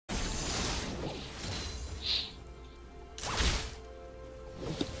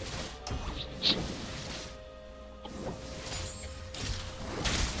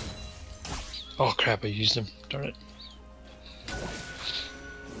Oh crap, I used him. Darn it.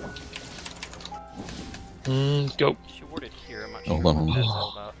 Go. She warded here, I'm not sure Hold what on. that's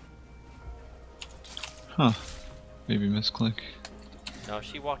all about. Huh. Maybe misclick. No,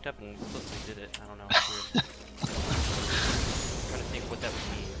 she walked up and explicitly did it. I don't know. It's weird. I'm trying to think what that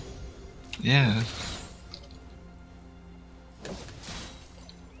would mean. Yeah.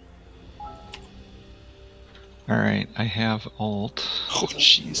 Alright, I have ult. Oh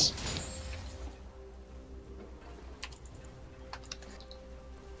jeez.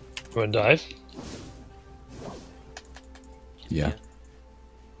 You wanna dive? Yeah.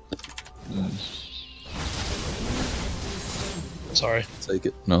 Sorry. Take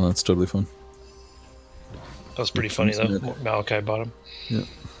it. No, that's totally fine. That was pretty funny though. Malachi bottom. Yeah.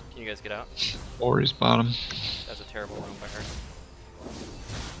 Can you guys get out? Ori's bottom. That's a terrible room by her.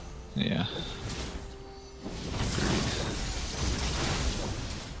 Yeah.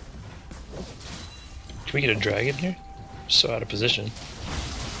 Can we get a dragon here? So out of position.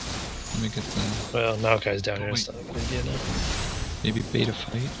 Let me get the... Well, Malachi's down here. Wait. It's not a good idea now. Maybe beta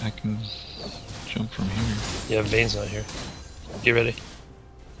fight. I can jump from here. Yeah, Vane's not here. Get ready.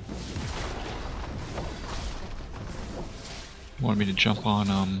 You want me to jump on,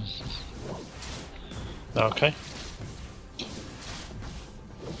 Malachi.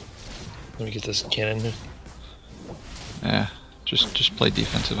 Let me get this cannon here. just play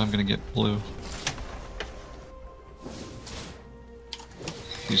defensive. I'm gonna get blue.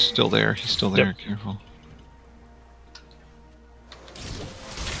 He's still there. He's still there. Yep. Careful.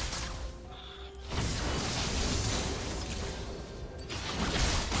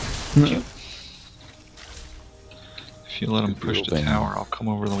 If you let him push the tower, I'll come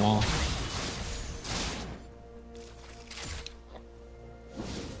over the wall.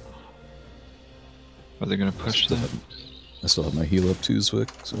 Are they gonna push that? I still have my heal up too, Zwick,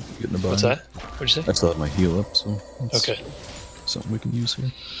 so if you're getting a buy. What's that? What'd you say? I still have my heal up, so that's Okay. something we can use here.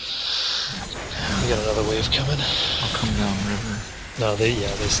 We got another wave coming. I'll come down river. No, they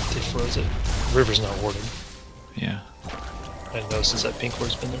froze it. River's not warded. Yeah. I know since that pink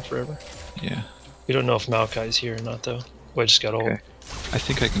ward's been there forever. Yeah. We don't know if Malachi's here or not though. Well, I just got old. Okay. I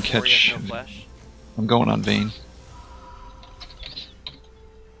think I can Ori catch. has no flash. I'm going on Vayne.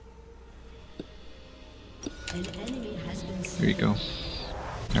 Here you go.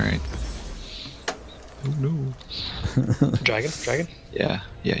 Alright. Oh no. Dragon? Dragon? Yeah.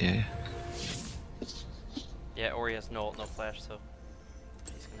 Yeah, Ori has no ult, no flash, so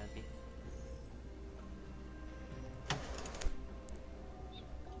he's gonna be.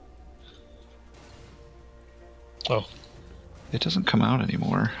 Oh. It doesn't come out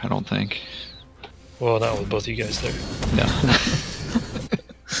anymore, I don't think. Well, not with both of you guys there. No.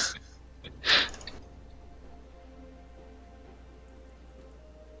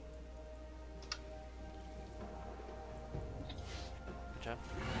 Good job.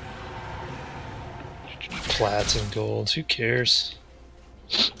 Plats and golds. Who cares?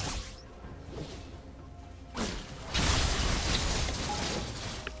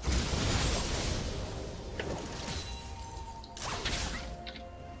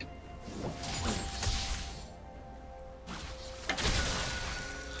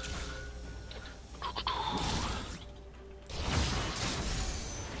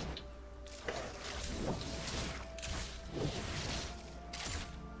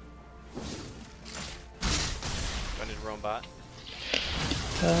 Do I need to roam bot?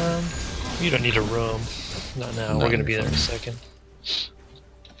 You don't need to roam. Not now. No, We're gonna be there in a fine. second.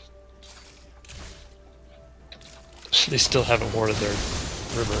 They still haven't warded their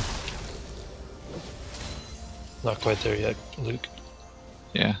river. Not quite there yet, Luke.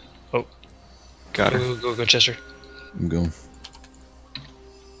 Yeah. Oh. Got her. Go, Chester. I'm going.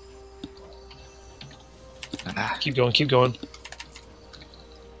 Ah, Keep going, keep going.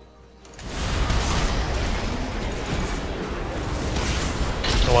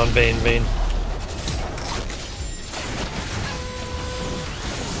 Come on, Vayne.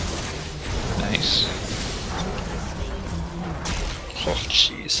 nice. Oh,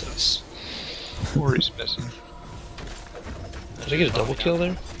 Jesus. Ori's missing. Did I get a double kill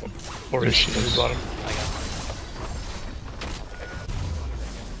there? Or is she at the bottom? I got him.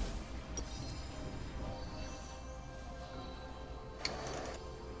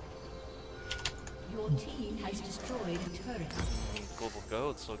 Your team has destroyed a turret. Global Go,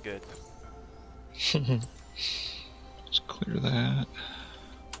 it's so good. Let's clear that.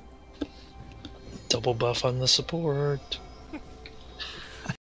 Double buff on the support.